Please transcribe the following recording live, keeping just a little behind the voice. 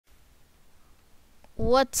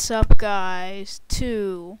What's up, guys,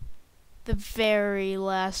 to the very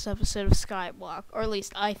last episode of Skyblock, or at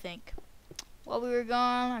least I think. While we were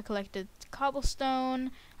gone, I collected cobblestone.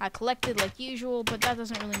 I collected like usual, but that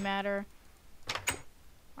doesn't really matter.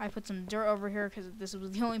 I put some dirt over here because this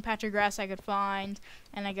was the only patch of grass I could find,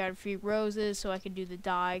 and I got a few roses so I could do the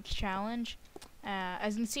dye challenge.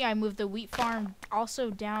 As you can see, I moved the wheat farm also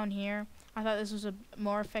down here. I thought this was a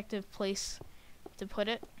more effective place to put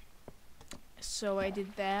it. So I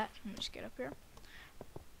did that. Let me just get up here.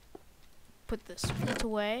 Put this wheat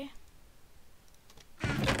away.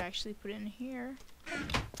 Actually put it in here.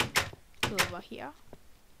 Put it over here.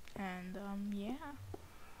 And yeah.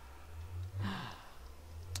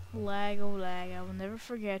 Lag, oh lag, I will never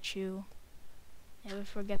forget you. Never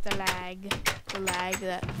forget the lag. The lag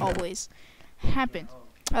that always happened.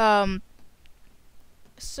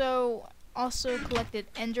 So also collected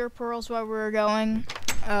ender pearls while we were going.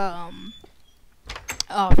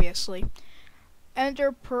 Obviously.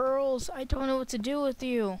 Ender pearls, I don't know what to do with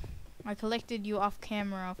you. I collected you off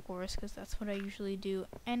camera, of course, because that's what I usually do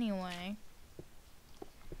anyway.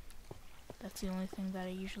 That's the only thing that I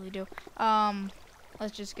usually do.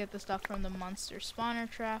 Let's just get the stuff from the monster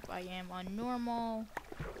spawner trap. I am on normal,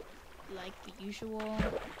 like the usual.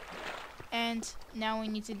 And now we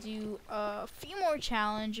need to do a few more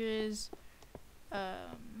challenges.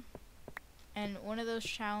 And one of those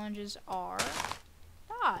challenges are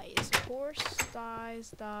dyes, of course.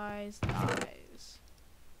 Dyes.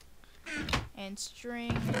 And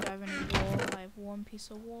string. And I have any wool. I have one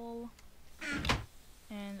piece of wool.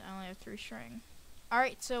 And I only have 3 string.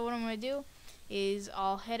 Alright, so what I'm going to do is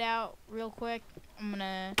I'll head out real quick. I'm going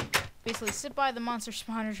to basically sit by the monster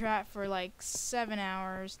spawner trap for like 7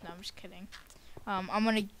 hours. No, I'm just kidding. I'm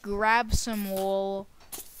going to grab some wool.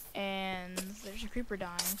 And there's a creeper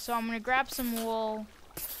dying. So I'm going to grab some wool.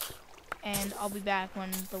 And I'll be back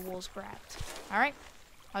when the wool's grabbed. Alright?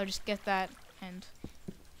 I'll just get that and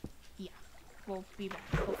yeah. We'll be back,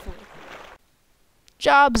 hopefully.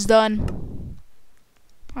 Job's done.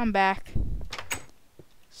 I'm back.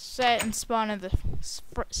 Sat in front of the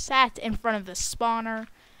spawner.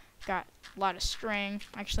 Got a lot of string.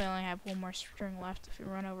 Actually, I only have one more string left if you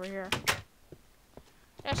run over here.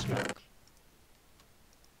 Just look.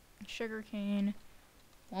 Sugarcane.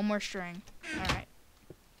 One more string. Alright.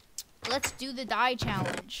 Let's do the dye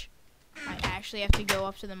challenge. I actually have to go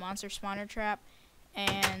up to the monster spawner trap.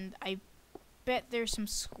 And I bet there's some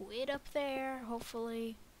squid up there,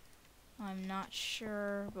 hopefully. I'm not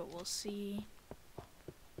sure, but we'll see.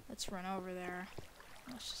 Let's run over there.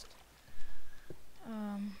 Let's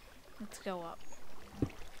go up.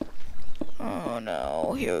 Oh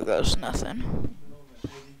no, here goes nothing.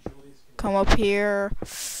 Come up here.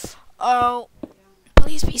 Oh,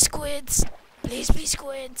 please be squids. Please be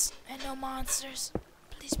squids and no monsters.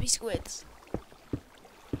 Please be squids.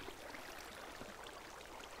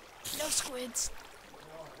 No squids.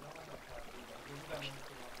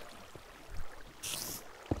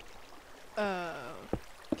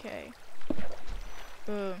 Okay.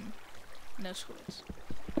 Boom. No squids.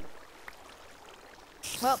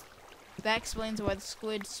 Well, that explains why the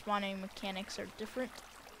squid spawning mechanics are different.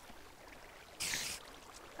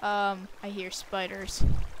 I hear spiders.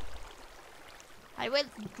 I would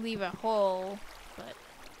leave a hole, but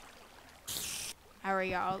I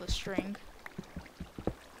already got all the string.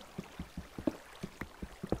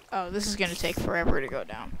 Oh, this is gonna take forever to go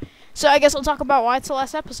down. So I guess we'll talk about why it's the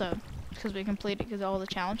last episode. Because we completed all the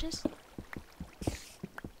challenges.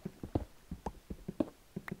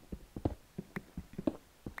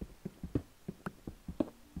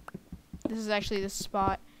 This is actually the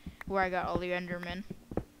spot where I got all the Endermen.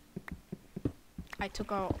 I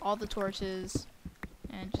took out all the torches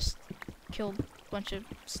and just killed a bunch of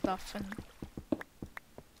stuff and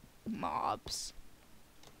mobs.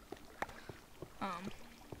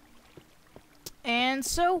 And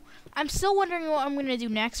so I'm still wondering what I'm gonna do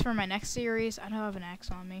next for my next series. I don't have an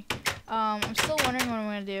axe on me. I'm still wondering what I'm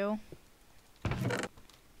gonna do.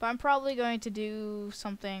 But I'm probably going to do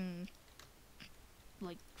something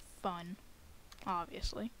like fun,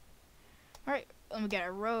 obviously. Alright, let me get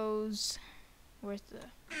a rose. Where's the...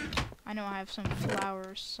 I know I have some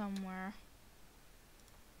flowers somewhere.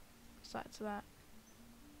 Besides that.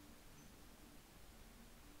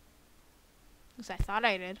 At least I thought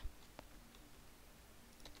I did.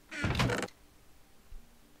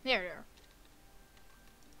 There we are.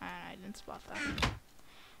 I didn't spot that.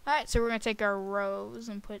 Alright, so we're going to take our rose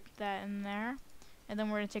and put that in there. And then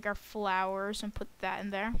we're going to take our flowers and put that in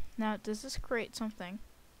there. Now, does this create something?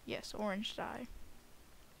 Yes, orange dye.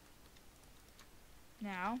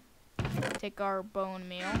 Now, take our bone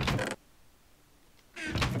meal.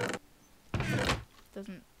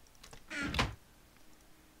 Doesn't,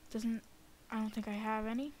 I don't think I have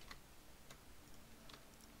any.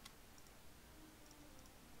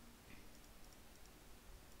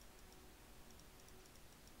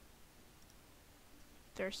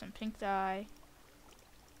 There's some pink dye.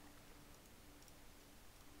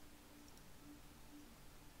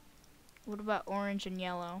 What about orange and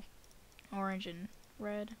yellow? Orange and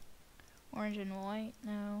red? Orange and white?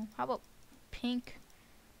 No. How about pink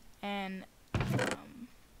and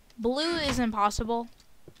blue is impossible.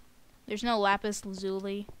 There's no lapis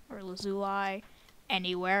lazuli or lazuli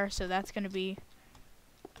anywhere, so that's gonna be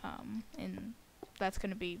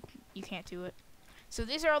you can't do it. So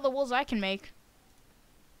these are all the wools I can make.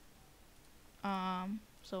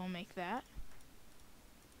 So we'll make that.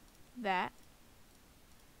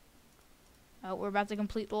 Oh, we're about to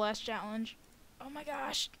complete the last challenge. Oh my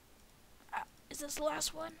gosh. Is this the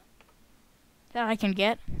last one that I can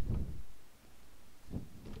get?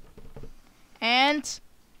 And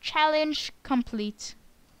challenge complete.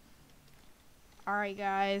 Alright,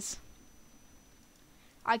 guys.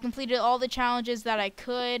 I completed all the challenges that I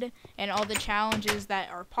could and all the challenges that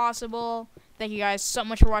are possible. Thank you guys so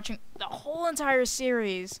much for watching the whole entire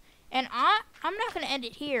series. And I'm not going to end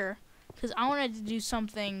it here because I wanted to do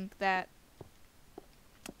something that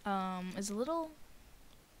is a little,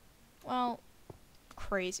 well,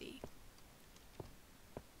 crazy.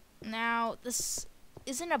 Now, this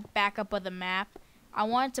isn't a backup of the map. I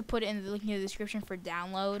wanted to put it in the link in the description for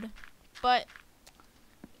download, but,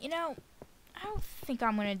 you know, I don't think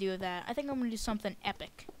I'm going to do that. I think I'm going to do something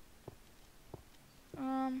epic.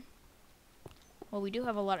 Well, we do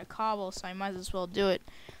have a lot of cobble, so I might as well do it.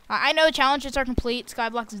 I know challenges are complete,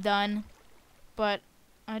 Skyblock's done, but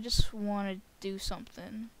I just want to do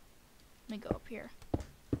something. Let me go up here.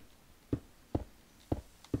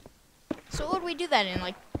 So what would we do that in,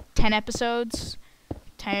 like 10 episodes?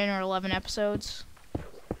 10 or 11 episodes?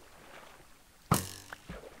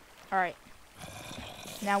 Alright.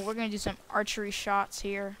 Now we're going to do some archery shots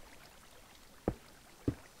here.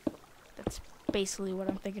 That's basically what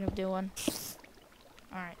I'm thinking of doing.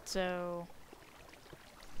 Alright, so...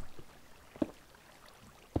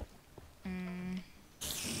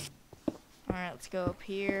 Alright, let's go up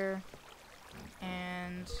here.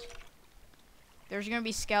 And... there's going to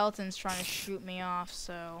be skeletons trying to shoot me off,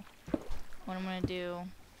 so... what I'm going to do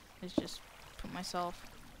is just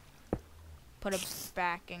put a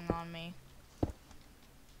backing on me.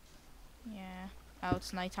 Yeah. Oh,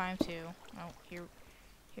 it's nighttime too. Oh, here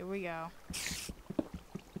we go.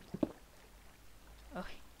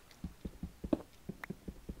 Okay.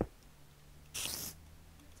 Is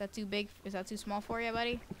that too big? Is that too small for you,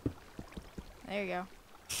 buddy? There you go.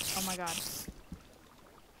 Oh my god.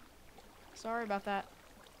 Sorry about that.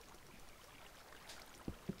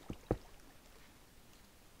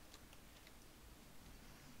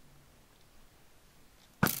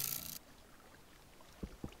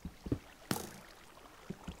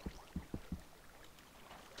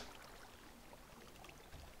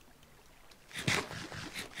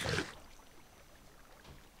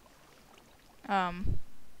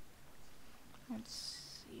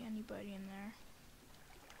 Let's see anybody in there.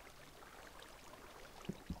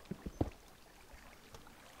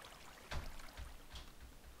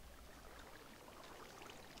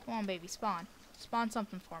 Come on, baby, spawn. Spawn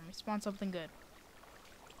something for me. Spawn something good.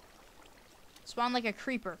 Spawn like a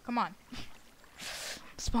creeper. Come on.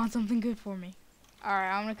 Spawn something good for me.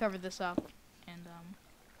 Alright, I'm gonna cover this up. And,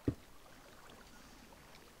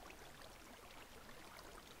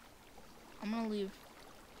 I'm gonna leave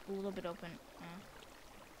a little bit open.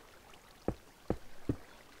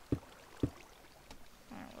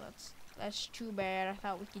 Alright, well, that's too bad. I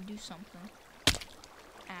thought we could do something.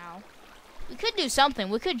 Ow. We could do something.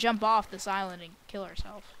 We could jump off this island and kill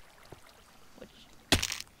ourselves. Which,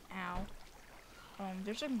 ow.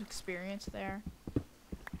 There's some experience there.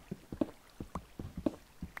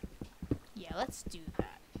 Yeah, let's do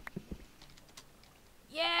that.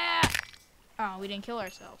 Yeah! Oh, we didn't kill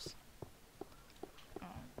ourselves. Oh,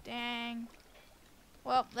 dang.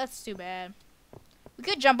 Well, that's too bad. We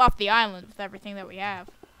could jump off the island with everything that we have.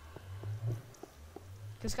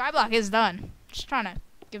 Because Skyblock is done. Just trying to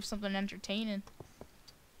give something entertaining.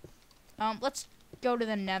 Let's go to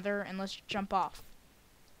the nether and let's jump off.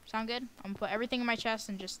 Sound good? I'm gonna put everything in my chest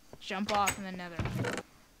and just jump off in the nether.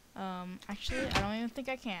 Actually, I don't even think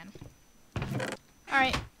I can.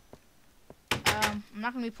 Alright. I'm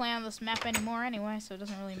not gonna be playing on this map anymore anyway, so it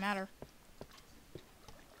doesn't really matter.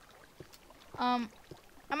 I'm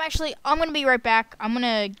gonna be right back. I'm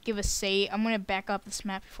gonna give a save. I'm gonna back up this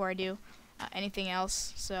map before I do anything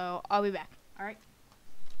else, so I'll be back. Alright.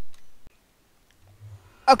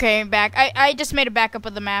 Okay, I'm back. I just made a backup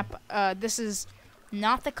of the map. This is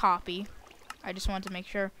not the copy. I just wanted to make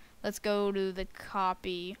sure. Let's go to the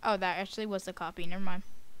copy. Oh, that actually was the copy. Never mind.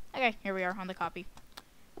 Okay, here we are on the copy.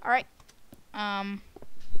 Alright. And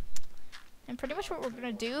pretty much what we're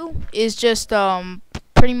gonna do is just,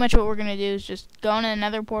 pretty much what we're gonna do is just go in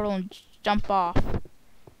another portal and jump off.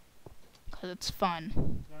 Because it's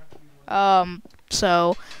fun.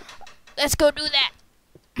 So, let's go do that.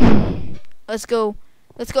 Let's go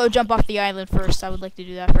jump off the island first. I would like to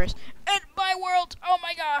do that first. And my world! Oh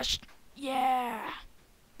my gosh! Yeah!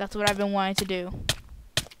 That's what I've been wanting to do.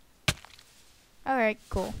 Alright,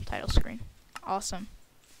 cool. Title screen. Awesome.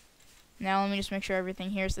 Now let me just make sure everything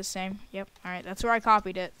here is the same. Yep, alright, that's where I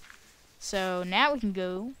copied it. So now we can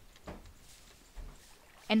go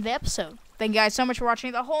end the episode. Thank you guys so much for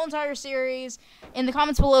watching the whole entire series. In the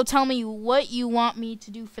comments below, tell me what you want me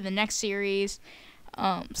to do for the next series.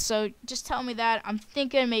 So just tell me that. I'm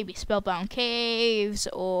thinking maybe Spellbound Caves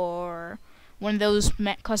or one of those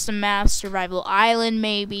custom maps, Survival Island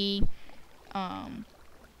maybe.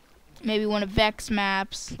 Maybe one of Vex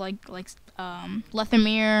maps like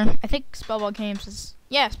Lethamere. I think Spellbound Caves is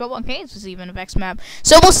Spellbound Caves is even a Vex map.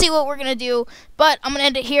 So we'll see what we're gonna do. But I'm gonna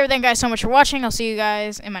end it here. Thank you guys so much for watching. I'll see you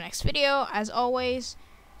guys in my next video. As always,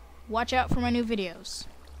 watch out for my new videos.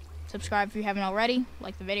 Subscribe if you haven't already.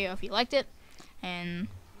 Like the video if you liked it. And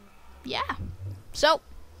yeah, so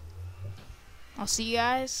I'll see you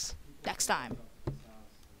guys next time.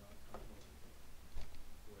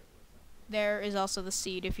 There is also the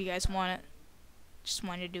seed if you guys want it. Just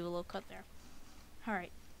wanted to do a little cut there.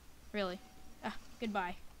 Alright, really.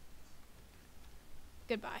 Goodbye.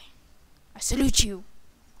 Goodbye. I salute you.